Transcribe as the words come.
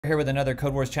here with another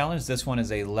Codewars challenge. This one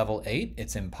is a level 8.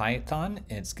 It's in Python.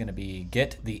 It's going to be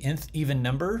get the nth even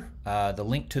number. The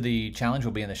link to the challenge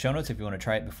will be in the show notes if you want to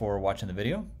try it before watching the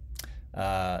video.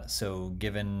 So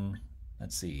given,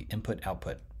 let's see, input,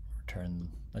 output,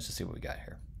 return, let's just see what we got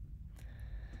here.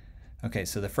 Okay,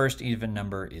 so the first even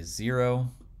number is 0.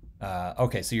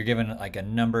 Okay, so you're given like a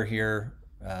number here.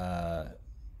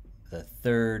 The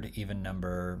third even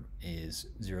number is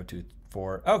 0, 2,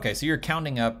 4. Okay, so you're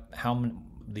counting up how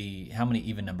many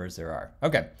even numbers there are.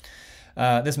 Okay,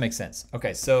 this makes sense.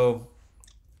 Okay, so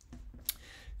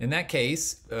in that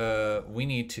case, we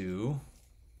need to,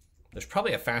 there's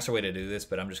probably a faster way to do this,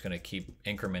 but I'm just going to keep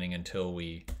incrementing until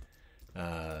we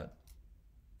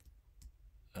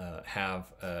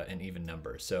have an even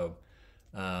number. So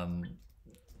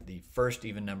the first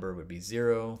even number would be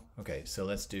 0. Okay, so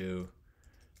let's do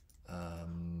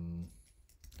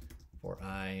for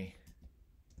I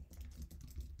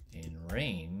in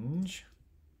range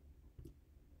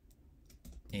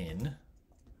in,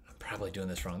 I'm probably doing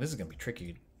this wrong. This is going to be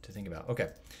tricky to think about. Okay.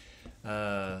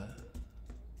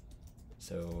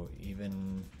 So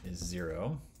even is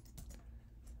 0.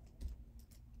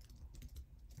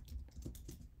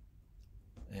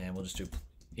 And we'll just do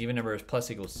even numbers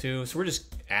plus equals 2. So we're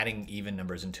just adding even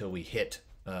numbers until we hit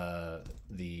so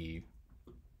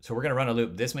we're going to run a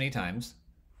loop this many times,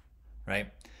 right?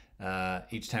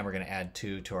 Each time we're going to add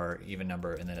 2 to our even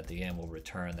number, and then at the end we'll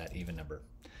return that even number.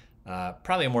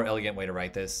 Probably a more elegant way to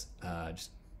write this.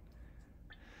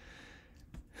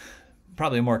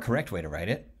 Probably a more correct way to write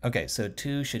it. Okay, so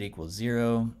 2 should equal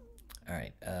 0. All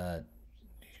right,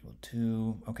 equal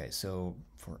 2. Okay, so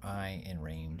for I in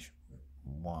range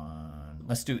 1,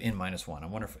 let's do in minus 1. I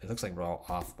wonder if it looks like we're all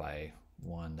off by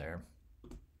 1 there.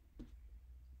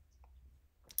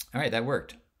 All right, that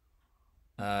worked.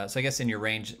 So I guess in your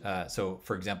range, so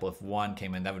for example, if 1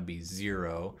 came in, that would be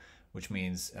 0, which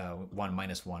means 1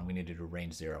 minus 1, we need to do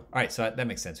range 0. All right, so that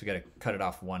makes sense. We got to cut it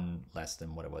off 1 less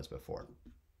than what it was before.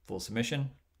 Full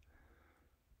submission.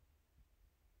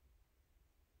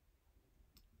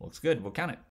 Looks good. We'll count it.